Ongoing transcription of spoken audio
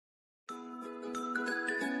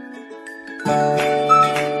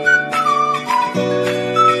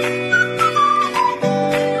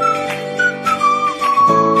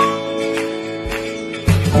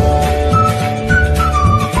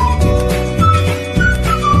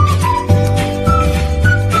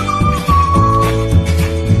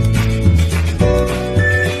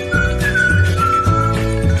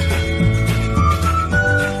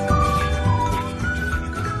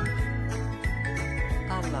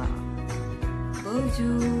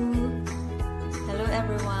Hello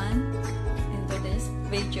everyone, in today's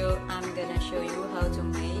video I'm gonna show you how to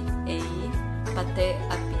make a pate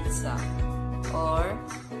a pizza or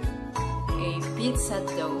a pizza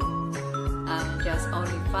dough. Just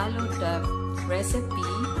only follow the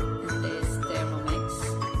recipe in this Thermomix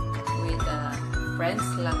with a French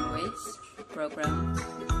language program,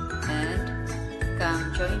 and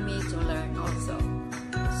come join me to learn also.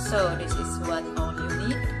 So this is what all you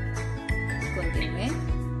need. Continue.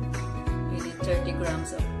 You need 30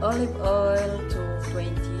 grams of olive oil to 20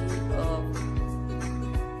 of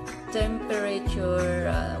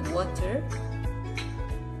temperature water,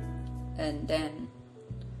 and then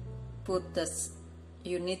put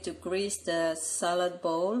you need to grease the salad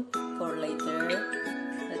bowl for later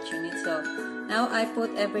that you need. So now I put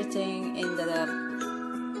everything in the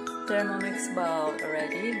Thermomix bowl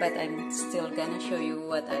already, but I'm still gonna show you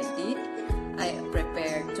what I did. I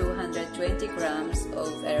prepared 220 grams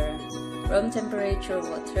of room temperature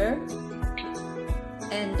water,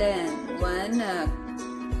 and then 1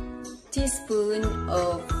 teaspoon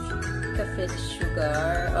of caffeine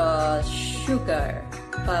sugar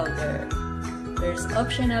powder. There's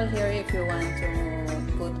optional here if you want to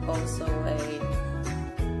put also a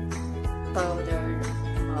powdered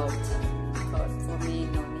malt, but for me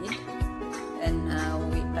no need. And now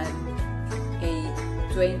we add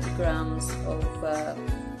 20 grams of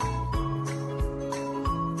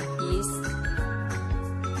yeast,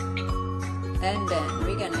 and then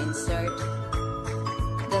we're gonna insert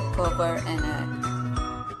the cover and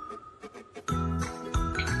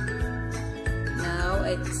now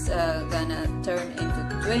it's gonna turn into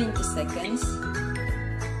 20 seconds.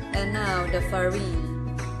 And now the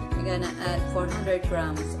farine, we're gonna add 400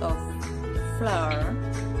 grams of flour,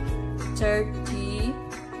 30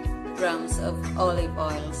 grams of olive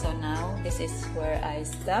oil. So now this is where I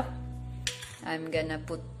stop. I'm gonna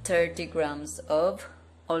put 30 grams of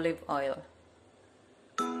olive oil.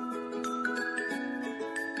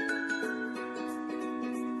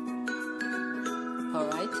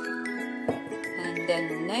 Alright, and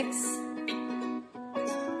then next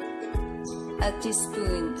a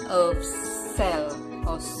teaspoon of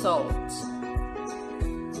salt.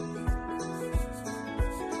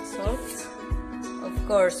 Of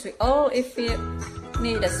course, if we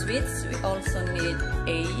need a sweet, we also need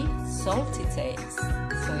a salty taste.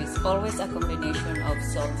 So it's always a combination of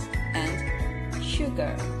salt and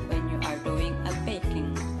sugar when you are doing a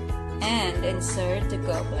baking. And insert the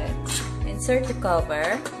goblet. Insert the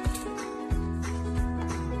cover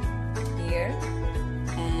here,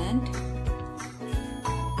 and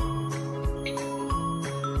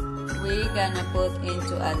we're gonna put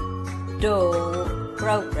into a dough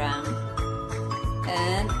program,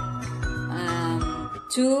 and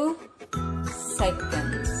 2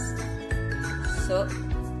 seconds. So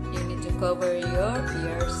you need to cover your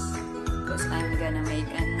ears because I'm gonna make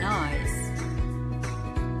a noise.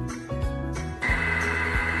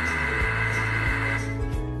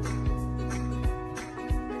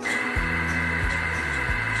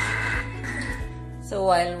 So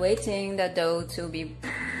while waiting the dough to be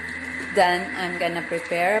done, I'm gonna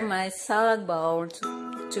prepare my salad bowl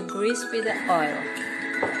to grease with the oil.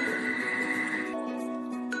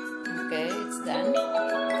 Okay, it's done.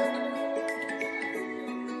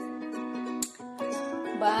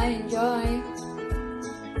 Bye, enjoy.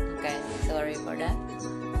 Okay, sorry for that.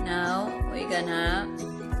 Now we're gonna,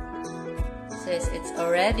 says it's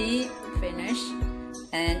already finished,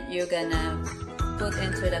 and you're gonna put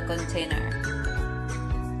into the container.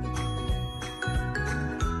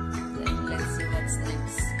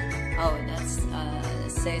 Oh, that's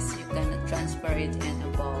says you can transfer it in a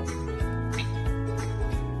bowl.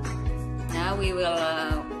 Now we will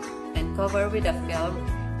cover with a film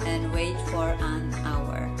and wait for an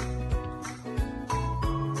hour.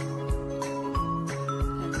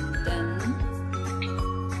 And then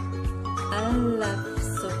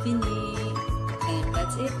so fini. And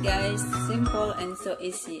that's it, guys. Simple and so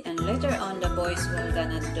easy. And later on, the boys will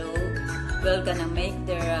gonna make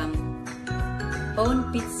their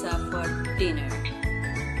own pizza for dinner.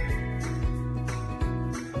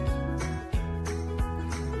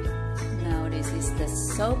 Now this is the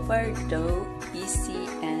super dough,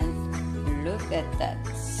 easy and Look at that,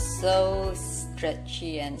 so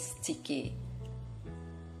stretchy and sticky.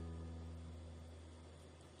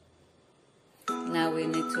 Now we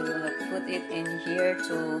need to put it in here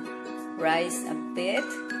to rise a bit,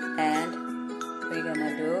 and we're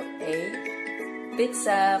gonna do a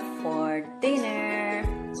pizza for dinner.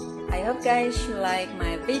 I hope guys you like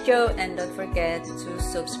my video, and don't forget to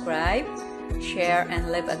subscribe, share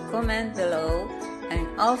and leave a comment below, and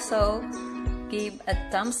also give a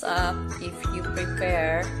thumbs up if you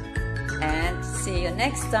prepare, and see you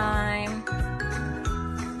next time.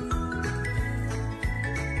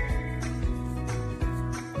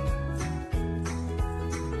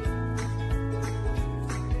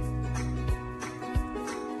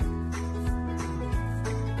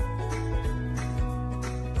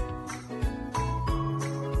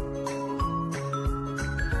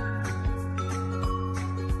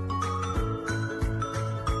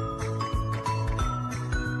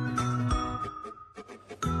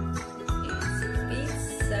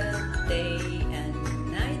 Day and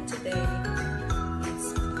night today.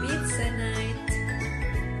 It's pizza night,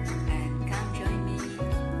 and come join me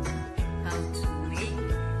how to make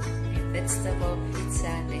a vegetable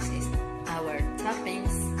pizza. This is our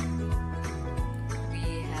toppings.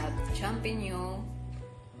 We have champignon,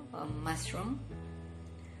 mushroom,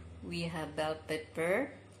 we have bell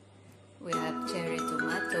pepper, we have cherry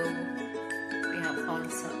tomato, we have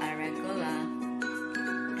also arugula,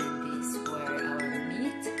 and these were our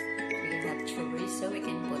meat. So we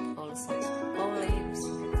can put also olives,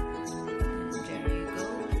 and there you go.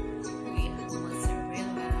 We have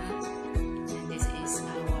mozzarella, and this is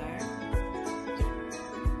our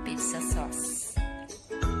pizza sauce.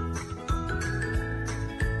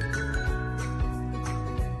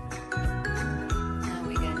 Now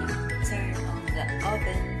we're gonna turn on the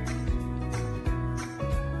oven.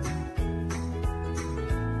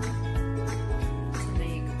 To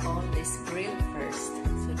make all this grill first,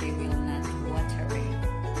 so they will not watery.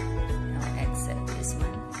 Now except this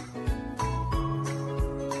one.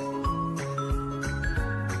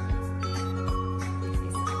 This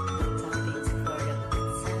is the toppings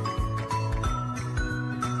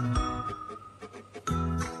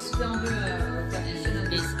for the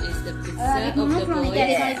pizza. This is the pizza avec mon oncle, on était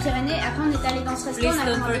allé dans les Pyrénées. Après, on est allé dans ce resto. Please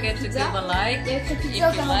don't forget to give a like if you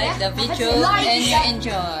like the video and you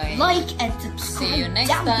enjoy. Like and subscribe See you next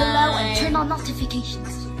down below and time. turn on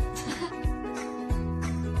notifications.